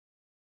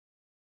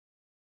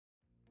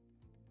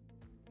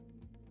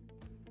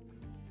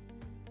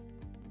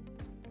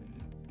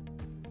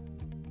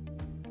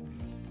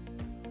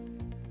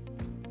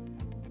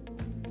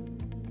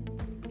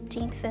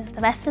Jenks is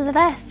the best of the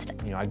best.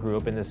 You know, I grew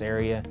up in this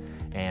area,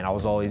 and I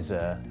was always,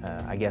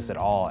 I guess, at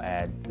awe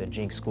at the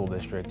Jenks School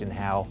District and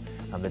how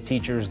the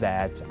teachers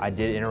that I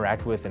did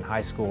interact with in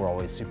high school were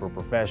always super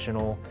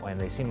professional, and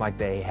they seemed like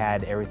they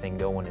had everything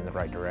going in the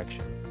right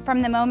direction.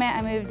 From the moment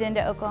I moved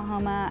into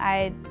Oklahoma,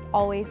 I'd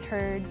always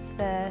heard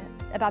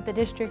about the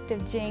District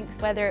of Jenks,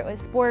 whether it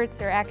was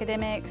sports or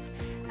academics.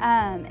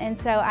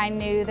 And so I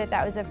knew that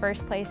that was the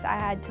first place I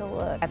had to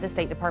look. At the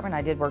State Department,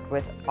 I did work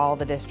with all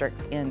the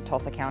districts in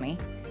Tulsa County,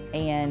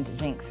 and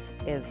Jenks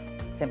is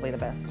simply the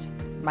best.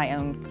 My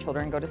own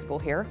children go to school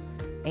here,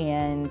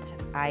 and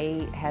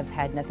I have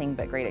had nothing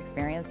but great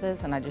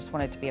experiences, and I just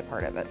wanted to be a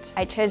part of it.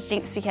 I chose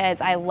Jenks because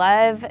I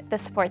love the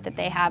support that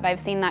they have. I've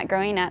seen that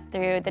growing up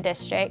through the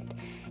district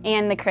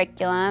and the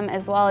curriculum,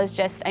 as well as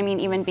just, I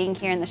mean, even being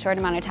here in the short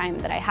amount of time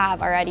that I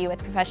have already with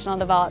professional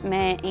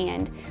development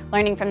and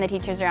learning from the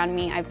teachers around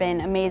me. I've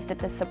been amazed at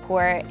the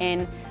support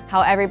and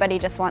how everybody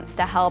just wants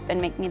to help and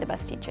make me the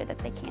best teacher that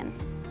they can.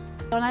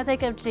 When I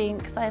think of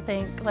Jenks, I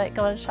think like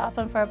going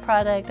shopping for a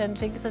product, and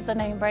Jenks is the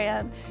name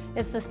brand.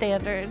 It's the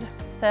standard.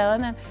 So,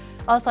 and then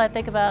also I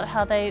think about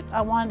how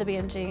I wanted to be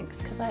in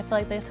Jenks because I feel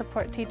like they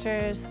support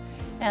teachers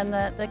and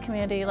the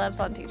community loves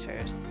on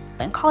teachers.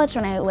 In college,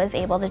 when I was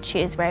able to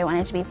choose where I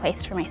wanted to be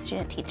placed for my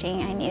student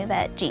teaching, I knew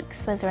that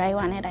Jenks was where I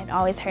wanted. I'd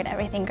always heard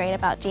everything great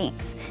about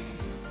Jenks.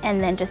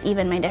 And then just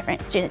even my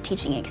different student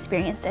teaching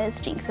experiences,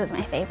 Jenks was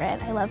my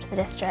favorite. I loved the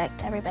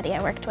district, everybody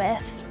I worked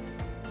with,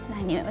 and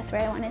I knew it was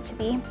where I wanted to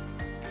be.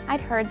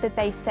 I'd heard that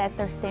they set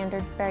their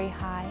standards very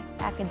high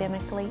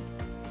academically,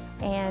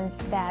 and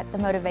that the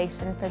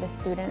motivation for the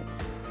students,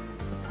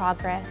 the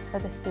progress for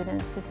the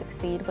students to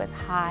succeed was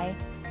high,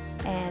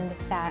 and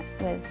that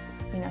was,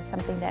 you know,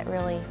 something that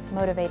really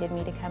motivated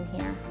me to come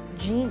here.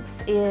 Jenks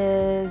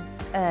is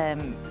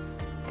kind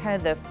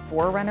of the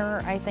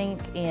forerunner, I think,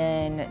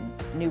 in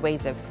new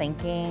ways of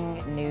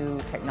thinking, new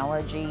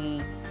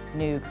technology,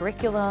 new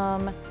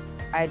curriculum.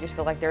 I just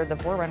feel like they're the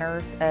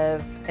forerunners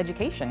of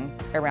education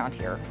around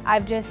here.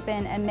 I've just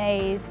been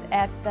amazed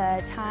at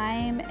the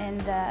time and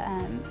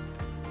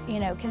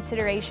the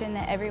consideration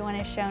that everyone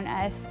has shown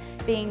us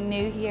being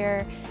new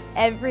here.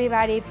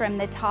 Everybody from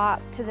the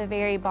top to the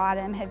very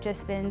bottom have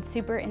just been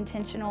super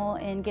intentional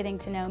in getting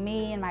to know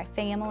me and my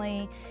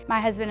family. My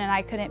husband and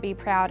I couldn't be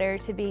prouder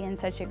to be in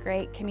such a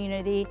great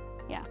community.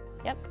 Yeah,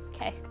 yep,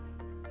 okay.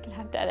 I'm gonna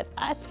have to edit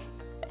that.